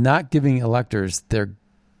justify not giving electors their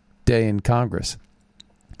day in Congress.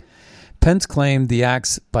 Pence claimed the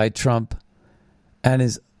acts by Trump and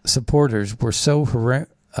his supporters were so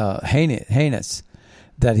heinous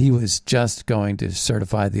that he was just going to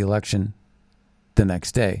certify the election the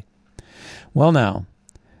next day. Well, now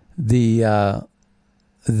now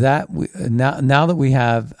that we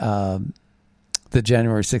have the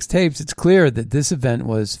January 6th tapes, it's clear that this event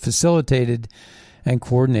was facilitated and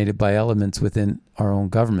coordinated by elements within our own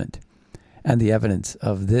government, and the evidence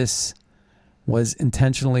of this was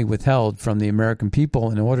intentionally withheld from the American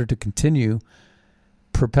people in order to continue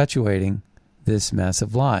perpetuating this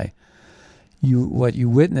massive lie. You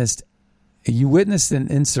witnessed an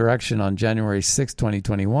insurrection on January 6,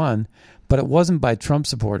 2021, but it wasn't by Trump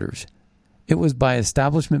supporters. It was by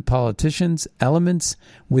establishment politicians, elements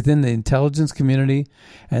within the intelligence community,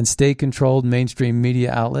 and state-controlled mainstream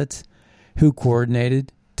media outlets who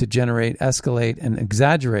coordinated to generate, escalate, and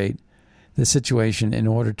exaggerate the situation in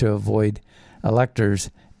order to avoid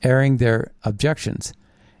electors airing their objections,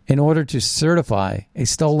 in order to certify a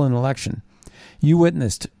stolen election. You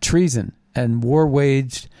witnessed treason and war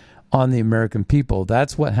waged on the American people.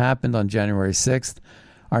 That's what happened on January 6th.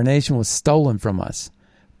 Our nation was stolen from us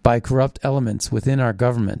by corrupt elements within our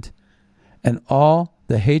government. And all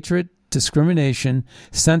the hatred discrimination,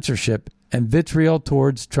 censorship, and vitriol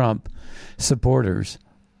towards Trump supporters.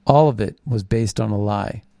 All of it was based on a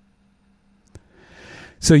lie.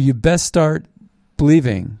 So you best start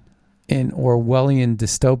believing in Orwellian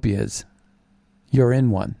dystopias. You're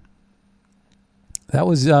in one. That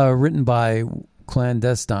was written by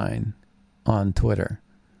Clandestine on Twitter.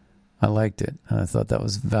 I liked it. I thought that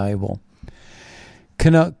was valuable.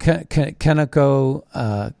 Kanekoa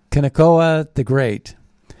the Great,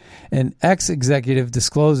 an ex-executive,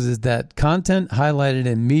 discloses that content highlighted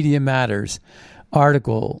in Media Matters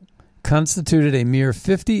article constituted a mere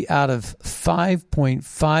 50 out of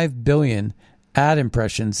 5.5 billion ad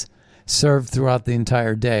impressions served throughout the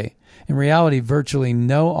entire day. In reality, virtually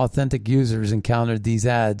no authentic users encountered these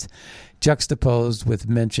ads juxtaposed with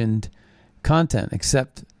mentioned content,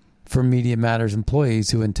 except for Media Matters employees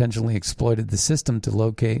who intentionally exploited the system to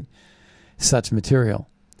locate such material.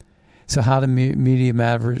 So how did Media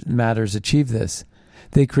Matters achieve this?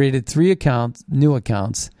 They created 3 new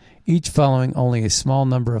accounts, each following only a small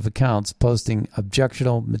number of accounts posting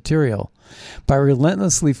objectionable material. By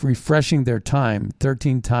relentlessly refreshing their time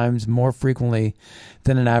 13 times more frequently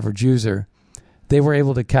than an average user, they were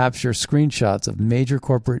able to capture screenshots of major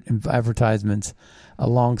corporate advertisements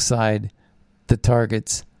alongside the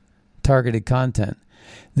targeted content.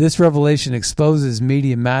 This revelation exposes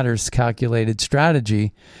Media Matters' calculated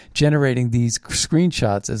strategy, generating these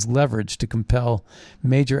screenshots as leverage to compel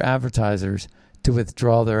major advertisers to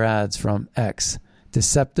withdraw their ads from X.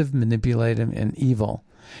 Deceptive, manipulative, and evil.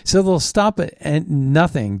 So they'll stop at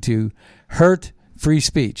nothing to hurt free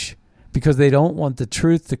speech because they don't want the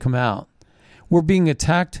truth to come out. We're being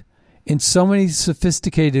attacked in so many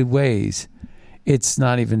sophisticated ways, it's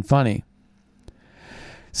not even funny.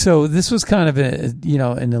 So this was kind of an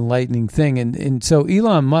enlightening thing. And so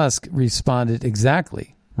Elon Musk responded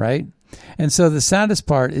exactly, right? And so the saddest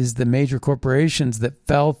part is the major corporations that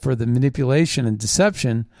fell for the manipulation and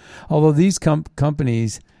deception, although these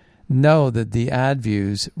companies know that the ad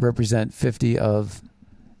views represent 50 out of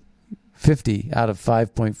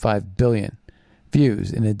 5.5 billion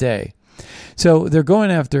views in a day. So they're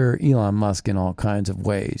going after Elon Musk in all kinds of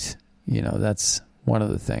ways. That's one of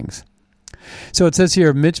the things. So it says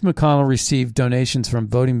here, Mitch McConnell received donations from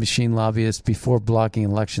voting machine lobbyists before blocking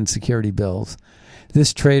election security bills.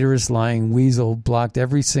 This traitorous, lying weasel blocked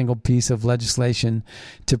every single piece of legislation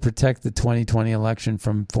to protect the 2020 election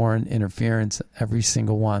from foreign interference, every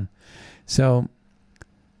single one. So,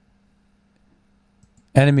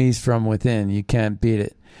 enemies from within, you can't beat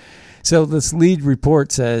it. So this lead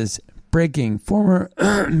report says, breaking, former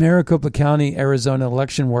Maricopa County, Arizona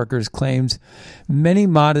election workers claims many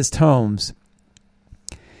modest homes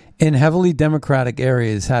in heavily Democratic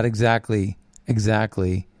areas had exactly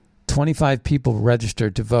 25 people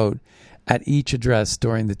registered to vote at each address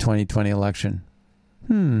during the 2020 election.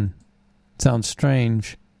 Sounds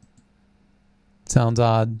strange. Sounds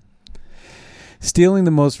odd. Stealing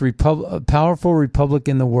the most powerful republic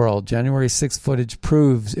in the world. January 6th footage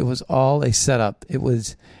proves it was all a setup. It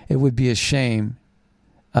would be a shame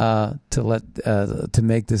to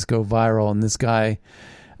make this go viral. And this guy,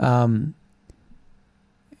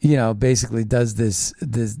 basically does this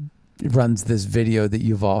runs this video that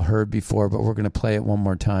you've all heard before, but we're going to play it one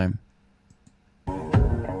more time.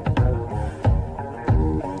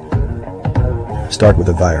 Start with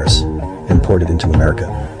a virus, import it into America.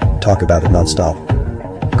 Talk about it nonstop.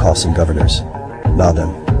 Call some governors. Not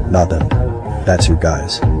them. That's your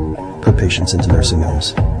guys. Put patients into nursing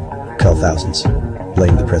homes. Kill thousands.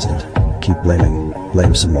 Blame the president. Keep blaming.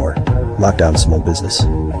 Blame some more. Lock down small business.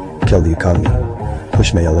 Kill the economy.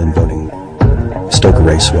 Push mail-in voting. Stoke a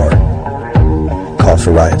race war. Call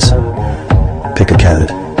for riots. Pick a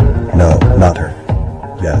candidate. No, not her.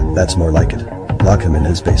 Yeah, that's more like it. Lock him in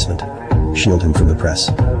his basement. Shield him from the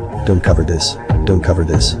press. Don't cover this. Don't cover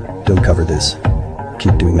this. Don't cover this.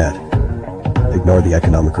 Keep doing that. Ignore the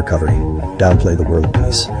economic recovery. Downplay the world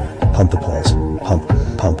peace. Pump the polls.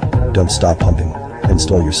 Pump. Don't stop pumping.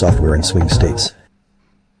 Install your software in swing states.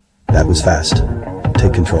 That was fast.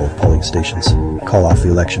 Take control of polling stations. Call off the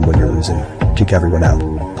election when you're losing. Kick everyone out.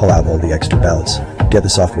 Pull out all the extra ballots. Get the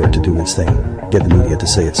software to do its thing. Get the media to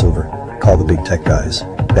say it's over. Call the big tech guys.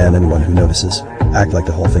 Ban anyone who notices. Act like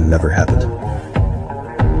the whole thing never happened.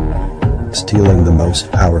 Stealing the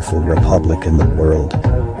most powerful republic in the world.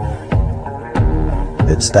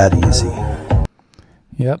 It's that easy.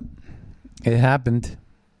 Yep. It happened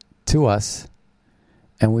to us,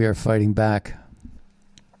 and we are fighting back.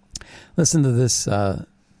 Listen to this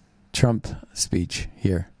Trump speech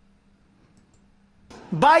here.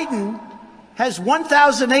 Biden has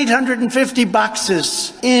 1,850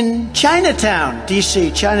 boxes in Chinatown,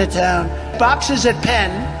 D.C., Chinatown. Boxes at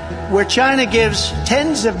Penn, where China gives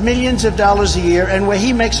tens of millions of dollars a year and where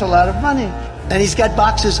he makes a lot of money. And he's got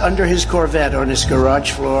boxes under his Corvette on his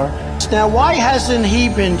garage floor. Now, why hasn't he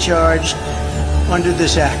been charged under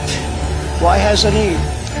this act? Why hasn't he?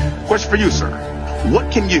 Question for you, sir.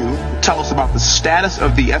 What can you tell us about the status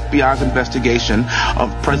of the FBI's investigation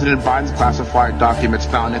of President Biden's classified documents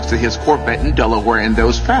found next to his Corvette in Delaware and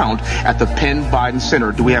those found at the Penn Biden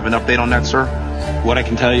Center? Do we have an update on that, sir? What I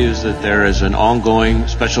can tell you is that there is an ongoing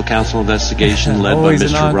special counsel investigation led by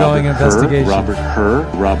Mr.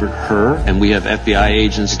 Robert Hur, and we have FBI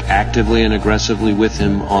agents actively and aggressively with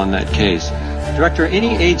him on that case. Director,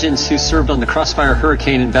 any agents who served on the Crossfire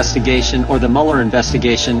Hurricane investigation or the Mueller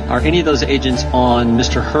investigation, are any of those agents on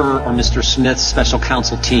Mr. Hur or Mr. Smith's special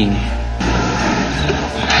counsel team?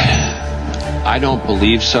 I don't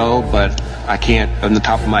believe so, but I can't, on the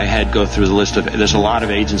top of my head, go through the list of. There's a lot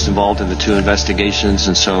of agents involved in the two investigations,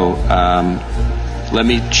 and so let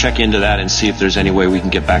me check into that and see if there's any way we can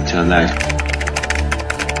get back to that.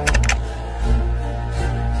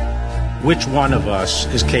 Which one of us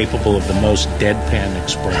is capable of the most deadpan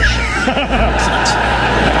expression?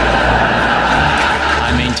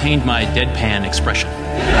 I maintained my deadpan expression.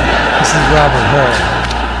 This is Robert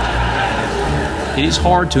Hur. It is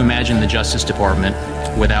hard to imagine the Justice Department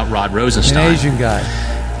without Rod Rosenstein. An Asian guy.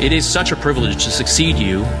 It is such a privilege to succeed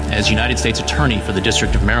you as United States Attorney for the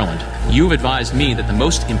District of Maryland. You've advised me that the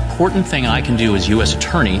most important thing I can do as U.S.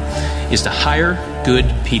 Attorney is to hire good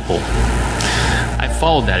people. I've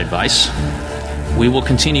followed that advice. We will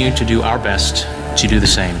continue to do our best to do the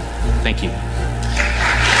same. Thank you.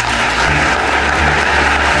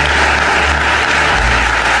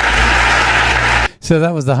 So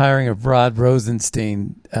that was the hiring of Rod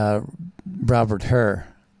Rosenstein, Robert Hur.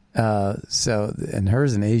 And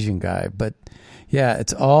Hur's an Asian guy. But yeah,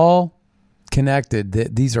 it's all connected.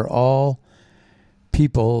 These are all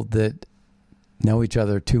people that know each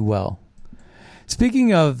other too well.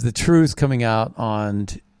 Speaking of the truth coming out on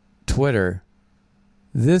Twitter,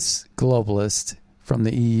 this globalist from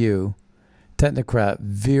the EU, technocrat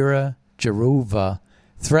Vera Jourova,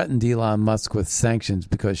 threatened Elon Musk with sanctions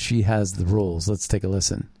because she has the rules. Let's take a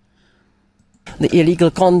listen. The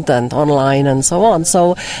illegal content online and so on.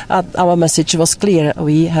 So our message was clear.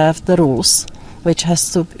 We have the rules which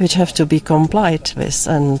have to be complied with,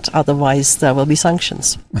 and otherwise there will be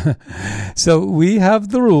sanctions. So we have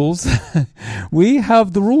the rules. We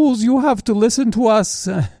have the rules. You have to listen to us.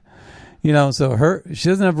 So she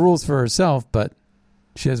doesn't have rules for herself, but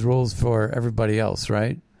she has rules for everybody else,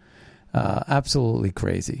 right? Absolutely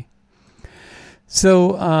crazy.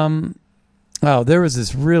 So, there was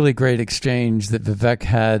this really great exchange that Vivek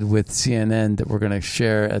had with CNN that we're going to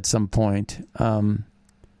share at some point.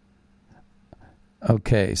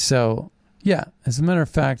 Okay, so, yeah, as a matter of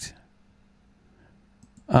fact,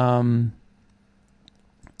 I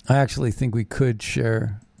actually think we could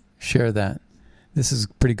share that. This is a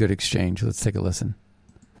pretty good exchange. Let's take a listen.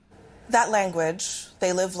 That language,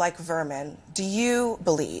 they live like vermin. Do you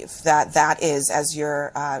believe that that is, as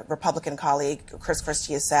your Republican colleague Chris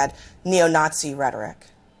Christie has said, neo-Nazi rhetoric?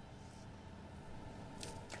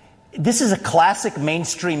 This is a classic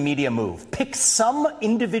mainstream media move. Pick some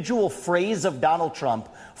individual phrase of Donald Trump,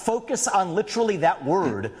 focus on literally that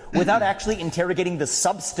word without actually interrogating the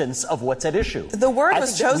substance of what's at issue. The word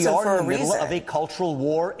was chosen for a reason. We are in the middle of a cultural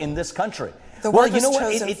war in this country. The word was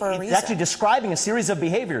chosen for a reason. It's actually describing a series of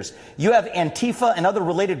behaviors. You have Antifa and other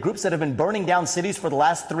related groups that have been burning down cities for the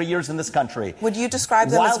last 3 years in this country. Would you describe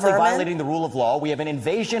them as vermin? Wildly violating the rule of law. We have an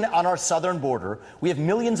invasion on our southern border. We have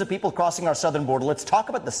millions of people crossing our southern border. Let's talk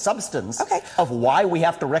about the substance of why we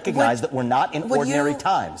have to recognize that we're not in ordinary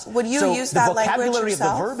times. Would you use that language yourself? The vocabulary of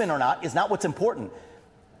the vermin or not is not what's important.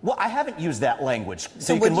 Well, I haven't used that language.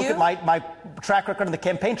 So you can look at my track record on the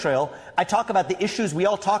campaign trail. I talk about the issues. We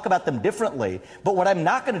all talk about them differently. But what I'm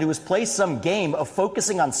not going to do is play some game of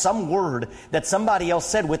focusing on some word that somebody else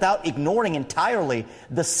said without ignoring entirely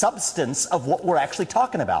the substance of what we're actually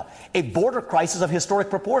talking about. A border crisis of historic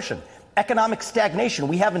proportion. Economic stagnation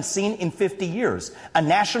we haven't seen in 50 years. A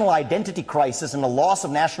national identity crisis and a loss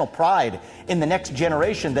of national pride in the next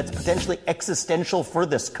generation that's potentially existential for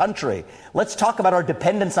this country. Let's talk about our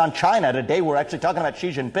dependence on China. Today we're actually talking about Xi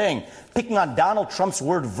Jinping, picking on Donald Trump's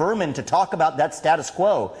word vermin to talk about that status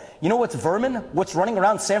quo. You know what's vermin? What's running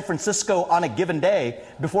around San Francisco on a given day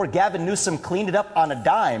before Gavin Newsom cleaned it up on a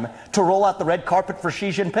dime to roll out the red carpet for Xi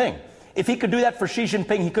Jinping. If he could do that for Xi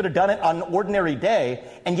Jinping, he could have done it on an ordinary day,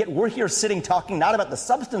 and yet we're here sitting talking not about the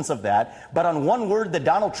substance of that, but on one word that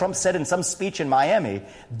Donald Trump said in some speech in Miami.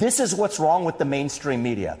 This is what's wrong with the mainstream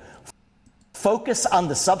media. Focus on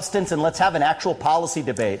the substance and let's have an actual policy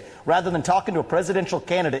debate rather than talking to a presidential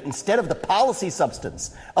candidate instead of the policy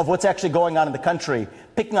substance of what's actually going on in the country,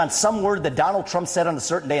 picking on some word that Donald Trump said on a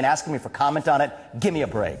certain day and asking me for comment on it. Give me a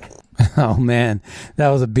break. Oh, man, that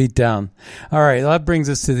was a beatdown. All right, that brings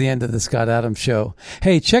us to the end of the Scott Adams Show.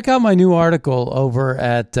 Hey, check out my new article over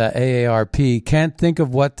at AARP. Can't think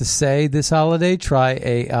of what to say this holiday? Try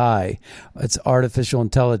AI. It's artificial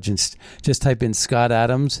intelligence. Just type in Scott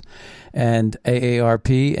Adams and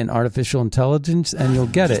AARP and artificial intelligence, and you'll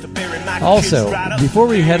get it. Also, before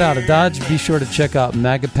we head out of Dodge, be sure to check out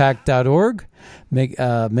magapack.org. Make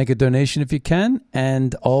a donation if you can,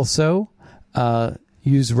 and also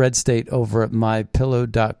use Red State over at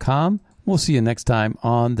mypillow.com. We'll see you next time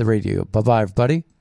on the radio. Bye-bye, everybody.